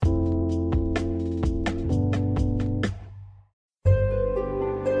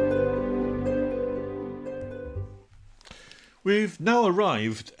We've now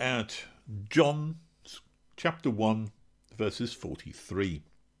arrived at John chapter 1, verses 43,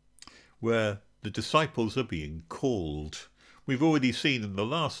 where the disciples are being called. We've already seen in the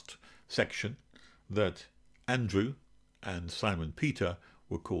last section that Andrew and Simon Peter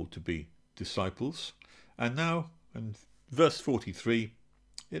were called to be disciples. And now, in verse 43,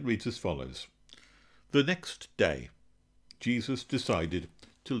 it reads as follows. The next day, Jesus decided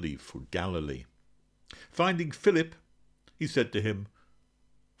to leave for Galilee. Finding Philip, he said to him,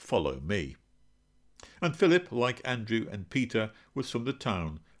 "Follow me." And Philip, like Andrew and Peter, was from the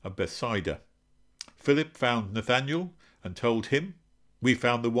town of Bethsaida. Philip found Nathanael and told him, "We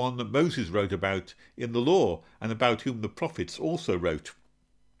found the one that Moses wrote about in the law and about whom the prophets also wrote,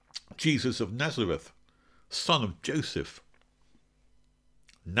 Jesus of Nazareth, son of Joseph."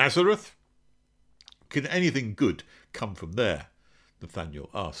 "Nazareth? Can anything good come from there?"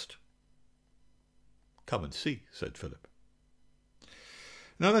 Nathanael asked. "Come and see," said Philip.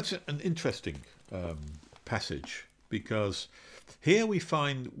 Now that's an interesting passage, because here we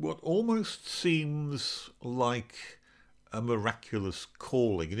find what almost seems like a miraculous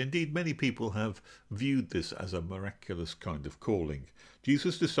calling, and indeed many people have viewed this as a miraculous kind of calling.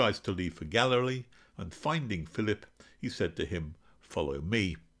 Jesus decides to leave for Galilee, and finding Philip, he said to him, "Follow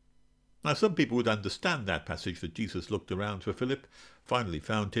me." Now some people would understand that passage, that Jesus looked around for Philip, finally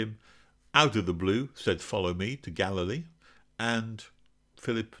found him, out of the blue said, "Follow me" to Galilee, and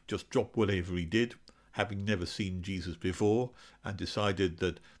Philip just dropped whatever he did, having never seen Jesus before, and decided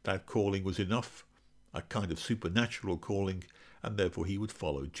that that calling was enough, a kind of supernatural calling, and therefore he would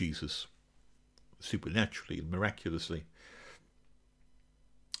follow Jesus supernaturally and miraculously.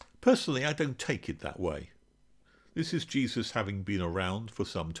 Personally, I don't take it that way. This is Jesus having been around for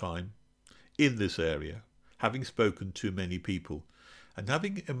some time in this area, having spoken to many people, and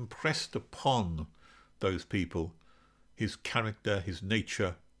having impressed upon those people his character, his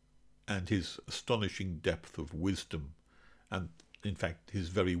nature, and his astonishing depth of wisdom, and in fact his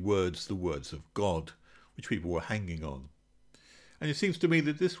very words, the words of God, which people were hanging on. And it seems to me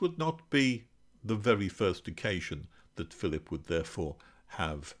that this would not be the very first occasion that Philip would therefore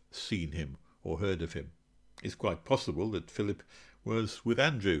have seen him or heard of him. It's quite possible that Philip was with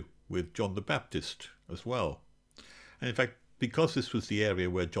Andrew, with John the Baptist as well. And in fact, because this was the area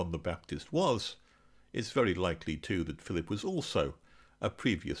where John the Baptist was, it's very likely too that Philip was also a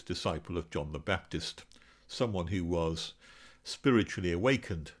previous disciple of John the Baptist, someone who was spiritually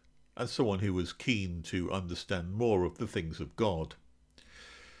awakened and someone who was keen to understand more of the things of God.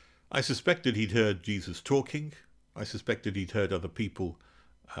 I suspected he'd heard Jesus talking. I suspected he'd heard other people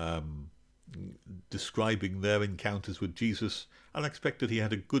describing their encounters with Jesus, and I expected he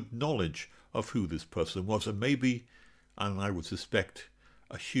had a good knowledge of who this person was, and maybe, and I would suspect,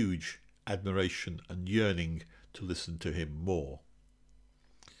 a huge admiration and yearning to listen to him more.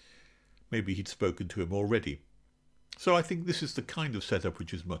 Maybe he'd spoken to him already. So I think this is the kind of setup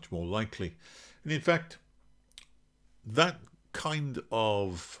which is much more likely. And in fact, that kind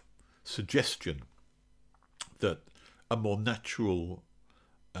of suggestion that a more natural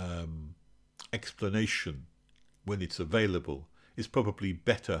explanation, when it's available, is probably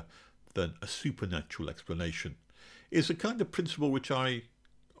better than a supernatural explanation, is a kind of principle which I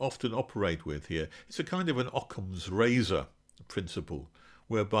often operate with here. It's a kind of an Occam's razor principle,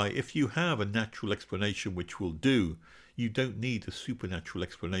 whereby if you have a natural explanation which will do, you don't need a supernatural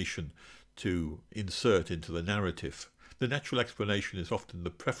explanation to insert into the narrative. The natural explanation is often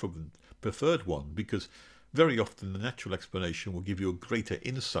the preferred one, because very often the natural explanation will give you a greater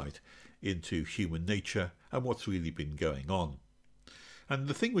insight into human nature and what's really been going on. And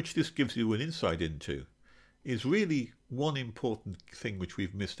the thing which this gives you an insight into is really one important thing which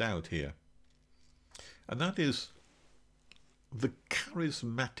we've missed out here. And that is the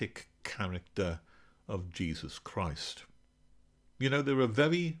charismatic character of Jesus Christ. You know, there are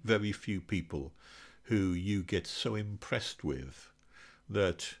very, very few people who you get so impressed with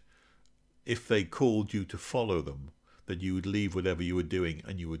that if they called you to follow them, that you would leave whatever you were doing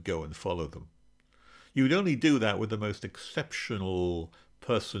and you would go and follow them. You would only do that with the most exceptional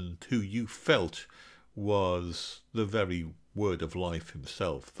person who you felt was the very word of life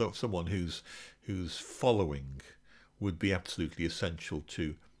himself, someone whose following would be absolutely essential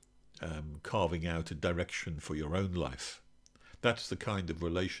to carving out a direction for your own life. That's the kind of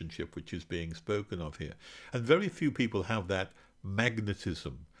relationship which is being spoken of here. And very few people have that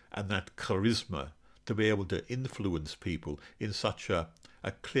magnetism and that charisma to be able to influence people in such a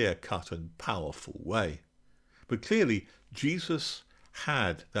clear-cut and powerful way. But clearly, Jesus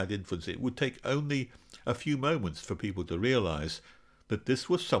had that influence. It would take only a few moments for people to realize that this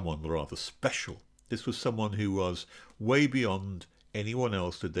was someone rather special This was someone who was way beyond anyone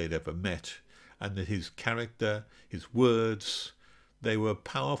else that they'd ever met, and that his character, his words, they were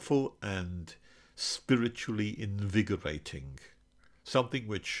powerful and spiritually invigorating, something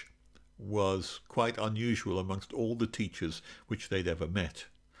which was quite unusual amongst all the teachers which they'd ever met.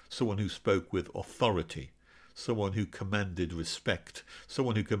 Someone who spoke with authority, someone who commanded respect,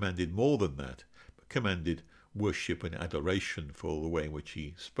 someone who commanded more than that, commanded worship and adoration for the way in which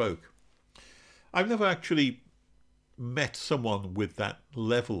he spoke. I've never actually met someone with that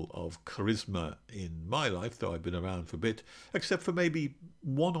level of charisma in my life, though I've been around for a bit, except for maybe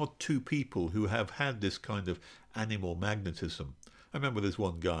one or two people who have had this kind of animal magnetism. I remember there's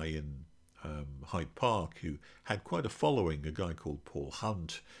one guy in Hyde Park who had quite a following, a guy called Paul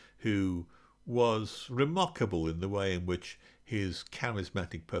Hunt, who was remarkable in the way in which his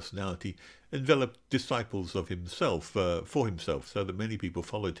charismatic personality enveloped disciples of himself, for himself, so that many people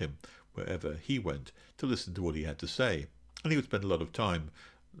followed him wherever he went to listen to what he had to say. And he would spend a lot of time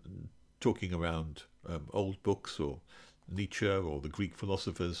talking around old books or Nietzsche or the Greek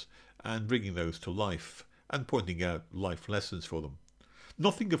philosophers and bringing those to life and pointing out life lessons for them.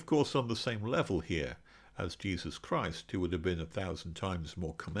 Nothing, of course, on the same level here as Jesus Christ, who would have been 1,000 times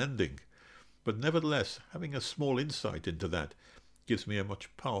more commanding. But nevertheless, having a small insight into that gives me a much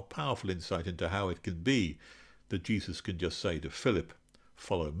powerful insight into how it can be that Jesus can just say to Philip,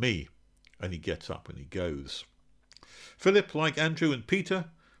 "Follow me," and he gets up and he goes. Philip, like Andrew and Peter,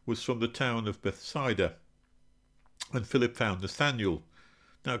 was from the town of Bethsaida, and Philip found Nathanael.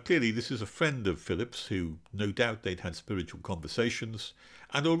 Now, clearly, this is a friend of Philip's who no doubt they'd had spiritual conversations,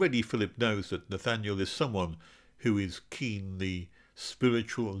 and already Philip knows that Nathanael is someone who is keenly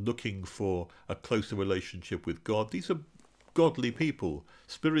spiritual, looking for a closer relationship with God. These are godly people,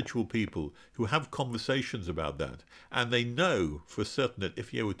 spiritual people who have conversations about that, and they know for certain that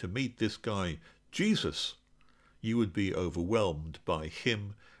if you were to meet this guy, Jesus, you would be overwhelmed by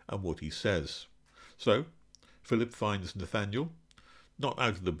him and what he says. So, Philip finds Nathanael, not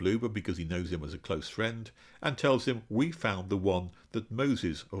out of the blue, but because he knows him as a close friend, and tells him, "We found the one that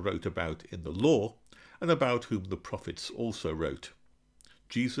Moses wrote about in the law, and about whom the prophets also wrote,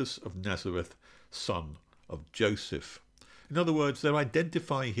 Jesus of Nazareth, son of Joseph." In other words, they're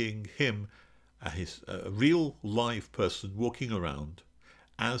identifying him as a real live person walking around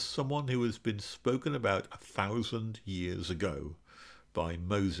as someone who has been spoken about 1,000 years ago by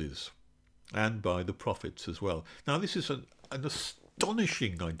Moses and by the prophets as well. Now, this is an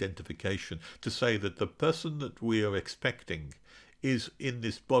astonishing identification to say that the person that we are expecting is in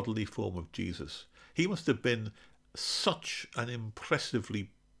this bodily form of Jesus. He must have been such an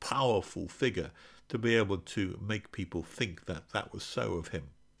impressively powerful figure to be able to make people think that that was so of him.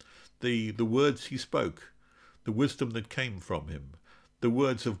 The words he spoke, the wisdom that came from him, the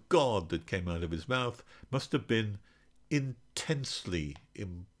words of God that came out of his mouth must have been intensely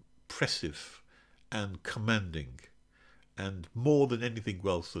impressive and commanding, and more than anything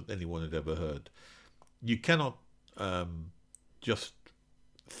else that anyone had ever heard. You cannot just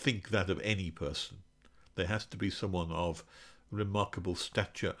think that of any person. There has to be someone of remarkable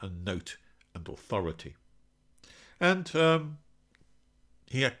stature and note and authority. And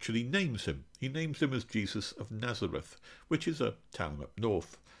he actually names him. He names him as Jesus of Nazareth, which is a town up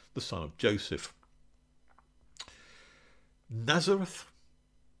north, the son of Joseph. Nazareth?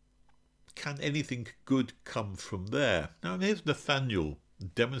 Can anything good come from there? Now here's Nathanael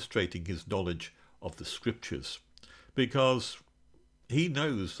demonstrating his knowledge of the scriptures, because he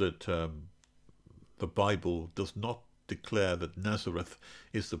knows that the Bible does not declare that Nazareth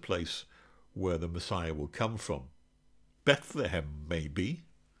is the place where the Messiah will come from. Bethlehem maybe,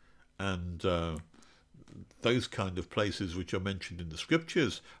 and those kind of places which are mentioned in the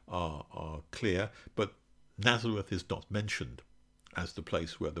scriptures are clear, but Nazareth is not mentioned as the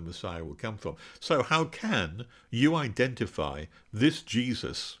place where the Messiah will come from. So how can you identify this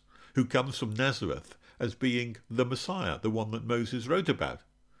Jesus who comes from Nazareth as being the Messiah, the one that Moses wrote about?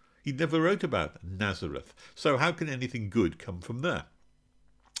 He never wrote about Nazareth. So how can anything good come from there?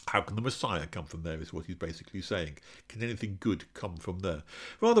 How can the Messiah come from there is what he's basically saying. Can anything good come from there?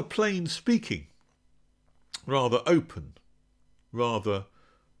 Rather plain speaking, rather open, rather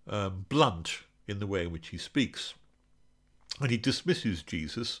blunt in the way in which he speaks. And he dismisses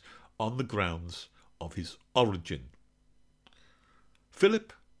Jesus on the grounds of his origin.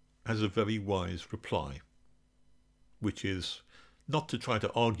 Philip has a very wise reply, which is not to try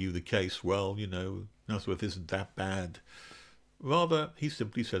to argue the case, well, you know, Nazareth isn't that bad. Rather, he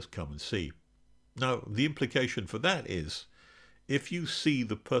simply says, "Come and see." Now, the implication for that is, if you see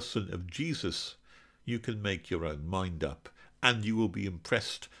the person of Jesus, you can make your own mind up, and you will be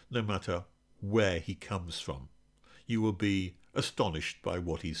impressed no matter where he comes from. You will be astonished by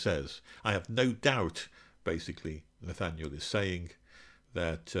what he says. I have no doubt, basically, Nathanael is saying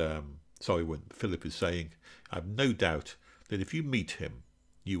that, when Philip is saying, I have no doubt that if you meet him,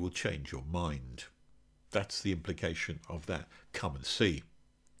 you will change your mind. That's the implication of that. Come and see.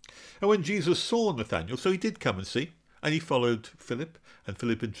 And when Jesus saw Nathanael, so he did come and see, and he followed Philip, and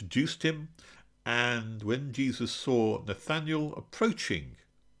Philip introduced him. And when Jesus saw Nathanael approaching,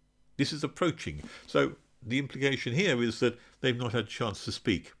 this is approaching. So the implication here is that they've not had a chance to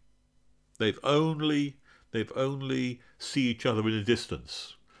speak. They've only see each other in a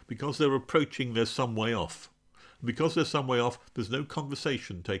distance. Because they're approaching, they're some way off. Because they're some way off, there's no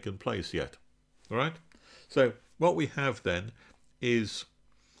conversation taken place yet. All right? So what we have then is,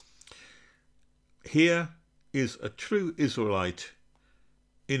 here is a true Israelite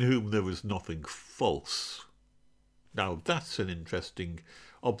in whom there is nothing false. Now that's an interesting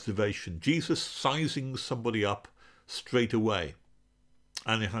observation. Jesus sizing somebody up straight away.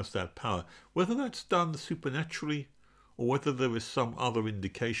 And it has that power. Whether that's done supernaturally or whether there is some other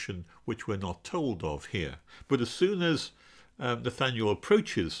indication which we're not told of here. But as soon as Nathanael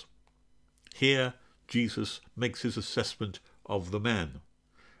approaches, here Jesus makes his assessment of the man.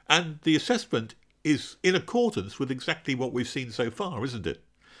 And the assessment is in accordance with exactly what we've seen so far, isn't it?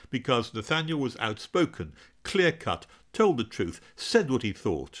 Because Nathanael was outspoken, clear-cut, told the truth, said what he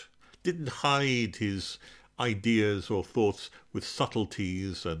thought, didn't hide his ideas or thoughts with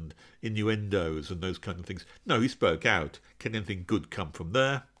subtleties and innuendos and those kind of things. No, he spoke out. Can anything good come from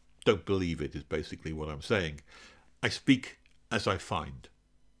there? Don't believe it, is basically what I'm saying. I speak as I find.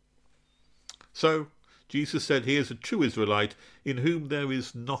 So Jesus said, here's a true Israelite in whom there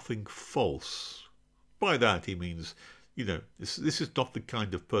is nothing false. By that he means, this is not the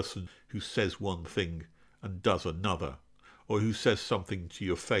kind of person who says one thing and does another, or who says something to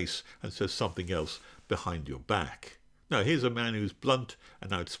your face and says something else behind your back. No, here's a man who's blunt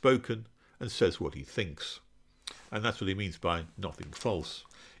and outspoken and says what he thinks. And that's what he means by nothing false.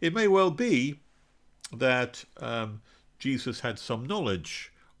 It may well be that Jesus had some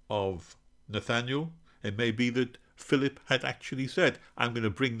knowledge of Nathanael. It may be that Philip had actually said, I'm going to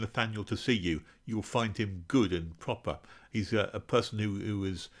bring Nathanael to see you. You'll find him good and proper. He's a person who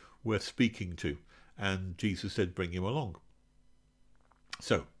is worth speaking to. And Jesus said, bring him along.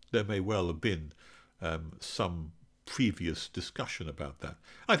 So there may well have been some previous discussion about that.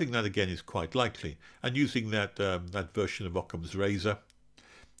 I think that again is quite likely. And using that version of Occam's razor,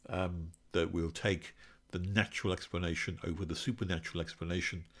 that we'll take the natural explanation over the supernatural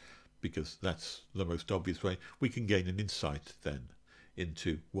explanation, because that's the most obvious way, we can gain an insight then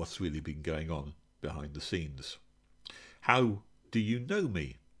into what's really been going on behind the scenes. How do you know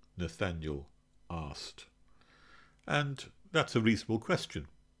me? Nathanael asked. And that's a reasonable question,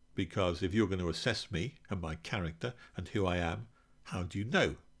 because if you're going to assess me and my character and who I am, how do you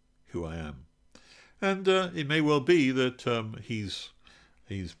know who I am? And it may well be that he's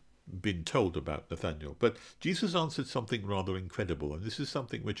been told about Nathanael. But Jesus answered something rather incredible, and this is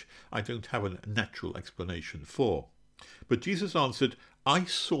something which I don't have a natural explanation for. But Jesus answered, I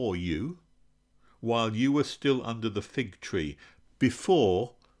saw you while you were still under the fig tree,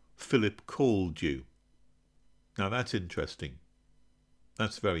 before Philip called you. Now that's interesting.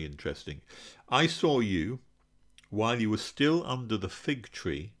 That's very interesting. I saw you while you were still under the fig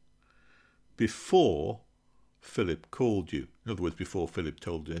tree, before Philip called you. In other words, before Philip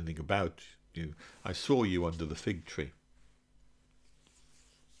told you anything about you. I saw you under the fig tree.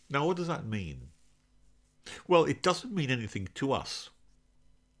 Now, what does that mean? Well, it doesn't mean anything to us,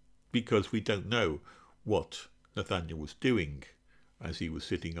 because we don't know what Nathanael was doing as he was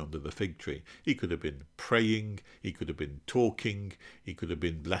sitting under the fig tree. He could have been praying, he could have been talking, he could have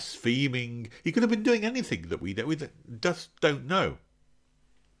been blaspheming, he could have been doing anything that we just don't know.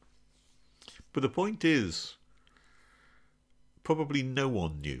 But the point is, probably no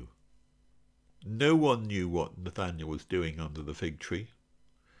one knew. No one knew what Nathanael was doing under the fig tree,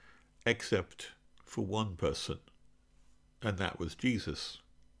 except for one person, and that was Jesus.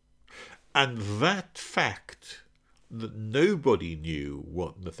 And that fact that nobody knew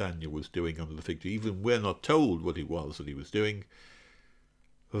what Nathanael was doing under the fig tree, even we're not told what it was that he was doing,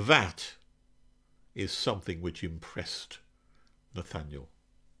 that is something which impressed Nathanael.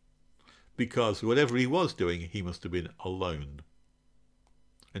 Because whatever he was doing, he must have been alone.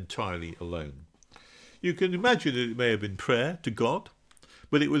 Entirely alone. You can imagine that it may have been prayer to God,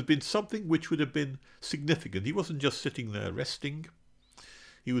 but it would have been something which would have been significant. He wasn't just sitting there resting.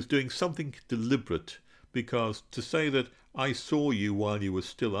 He was doing something deliberate, because to say that I saw you while you were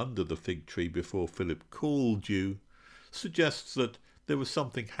still under the fig tree before Philip called you suggests that there was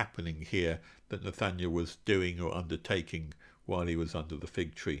something happening here that Nathanael was doing or undertaking while he was under the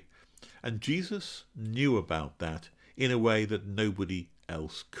fig tree. And Jesus knew about that in a way that nobody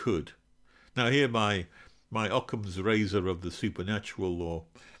else could. Now here my Occam's razor of the supernatural or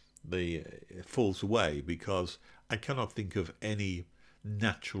the falls away, because I cannot think of any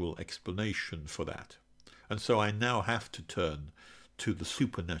natural explanation for that. And so I now have to turn to the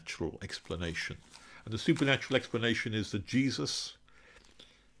supernatural explanation. And the supernatural explanation is that Jesus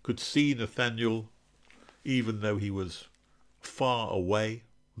could see Nathanael even though he was far away,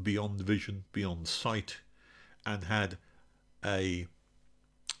 beyond vision, beyond sight, and had an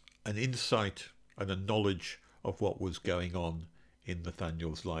insight and a knowledge of what was going on in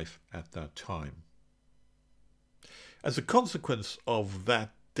Nathanael's life at that time. As a consequence of that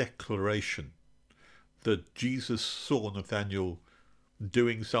declaration that Jesus saw Nathanael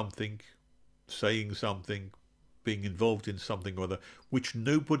doing something, saying something, being involved in something or other, which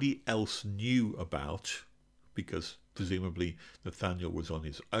nobody else knew about, because presumably Nathanael was on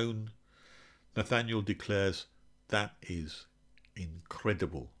his own, Nathanael declares, that is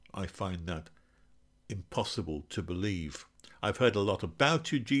incredible. I find that impossible to believe. I've heard a lot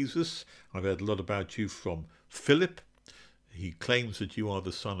about you, Jesus. I've heard a lot about you from Philip. He claims that you are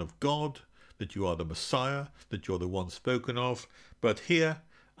the Son of God, that you are the Messiah, that you're the one spoken of. But here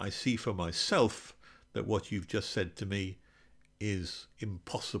I see for myself that what you've just said to me is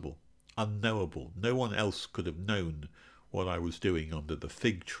impossible, unknowable. No one else could have known what I was doing under the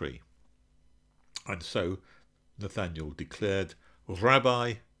fig tree. And so Nathanael declared,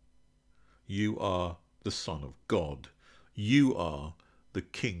 Rabbi, you are the Son of God. You are the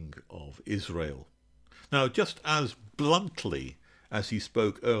King of Israel. Now, just as bluntly as he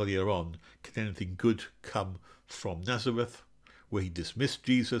spoke earlier on, can anything good come from Nazareth, where he dismissed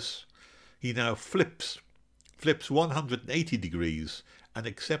Jesus, he now flips 180 degrees and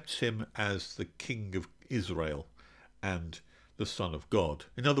accepts him as the King of Israel and the Son of God.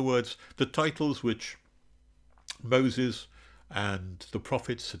 In other words, the titles which Moses and the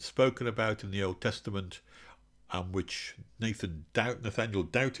prophets had spoken about in the Old Testament, and which Nathanael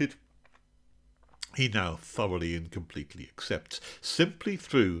doubted, he now thoroughly and completely accepts, simply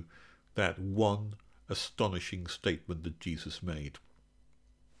through that one astonishing statement that Jesus made.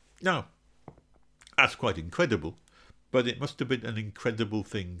 Now, that's quite incredible, but it must have been an incredible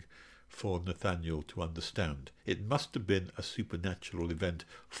thing for Nathanael to understand. It must have been a supernatural event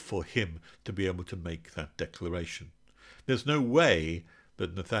for him to be able to make that declaration. There's no way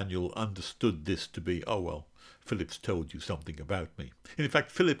that Nathanael understood this to be, oh well, Philip's told you something about me. In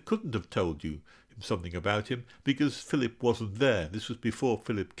fact, Philip couldn't have told you something about him because Philip wasn't there. This was before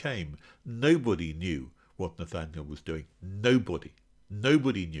Philip came. Nobody knew what Nathanael was doing. Nobody.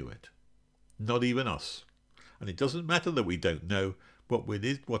 Nobody knew it. Not even us. And it doesn't matter that we don't know.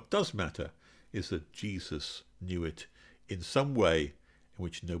 What does matter is that Jesus knew it in some way in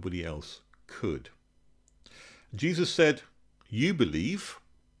which nobody else could. Jesus said, you believe,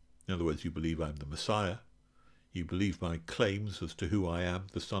 in other words, you believe I'm the Messiah, you believe my claims as to who I am,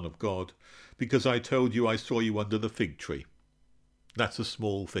 the Son of God, because I told you I saw you under the fig tree. That's a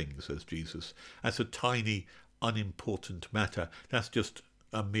small thing, says Jesus. That's a tiny, unimportant matter. That's just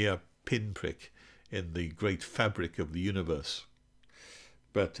a mere pinprick in the great fabric of the universe.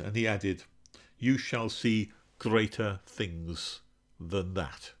 And he added, you shall see greater things than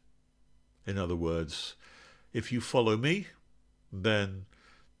that. In other words, if you follow me, then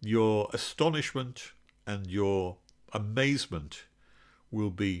your astonishment and your amazement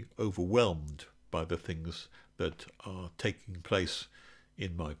will be overwhelmed by the things that are taking place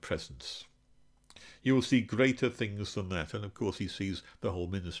in my presence. You will see greater things than that. And of course he sees the whole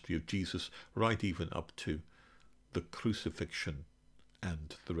ministry of Jesus right even up to the crucifixion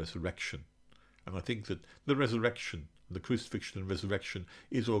and the resurrection. And I think that the resurrection, the crucifixion and resurrection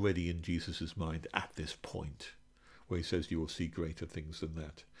is already in Jesus' mind at this point, where he says you will see greater things than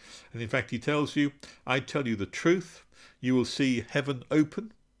that. And in fact he tells you, I tell you the truth, you will see heaven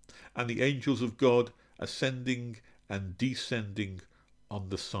open and the angels of God ascending and descending on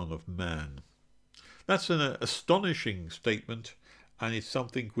the Son of Man. That's an astonishing statement, and it's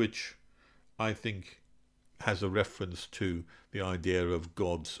something which I think has a reference to the idea of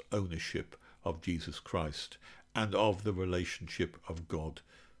God's ownership of Jesus Christ and of the relationship of God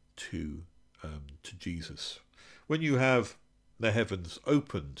to Jesus. When you have the heavens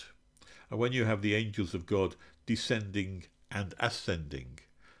opened, and when you have the angels of God descending and ascending,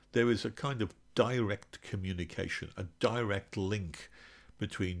 there is a kind of direct communication, a direct link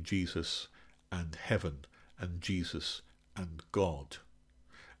between Jesus and heaven and Jesus and God.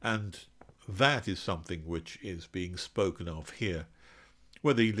 And that is something which is being spoken of here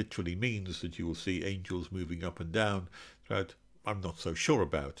Whether he literally means that you will see angels moving up and down throughout, I'm not so sure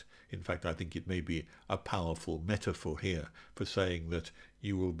about. In fact, I think it may be a powerful metaphor here for saying that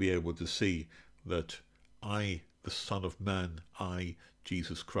you will be able to see that I, the Son of Man, I,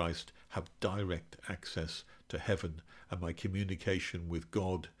 Jesus Christ, have direct access to heaven, and my communication with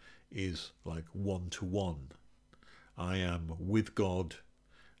God is like one-to-one. I am with God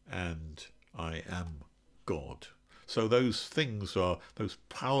and I am God. So those things are, those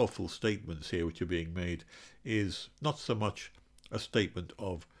powerful statements here which are being made, is not so much a statement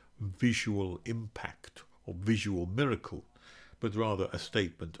of visual impact or visual miracle, but rather a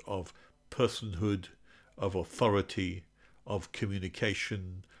statement of personhood, of authority, of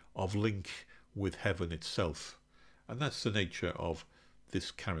communication, of link with heaven itself. And that's the nature of this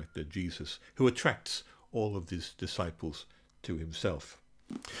character, Jesus, who attracts all of his disciples to himself.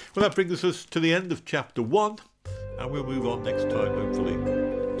 Well, that brings us to the end of chapter 1, and we'll move on next time, hopefully,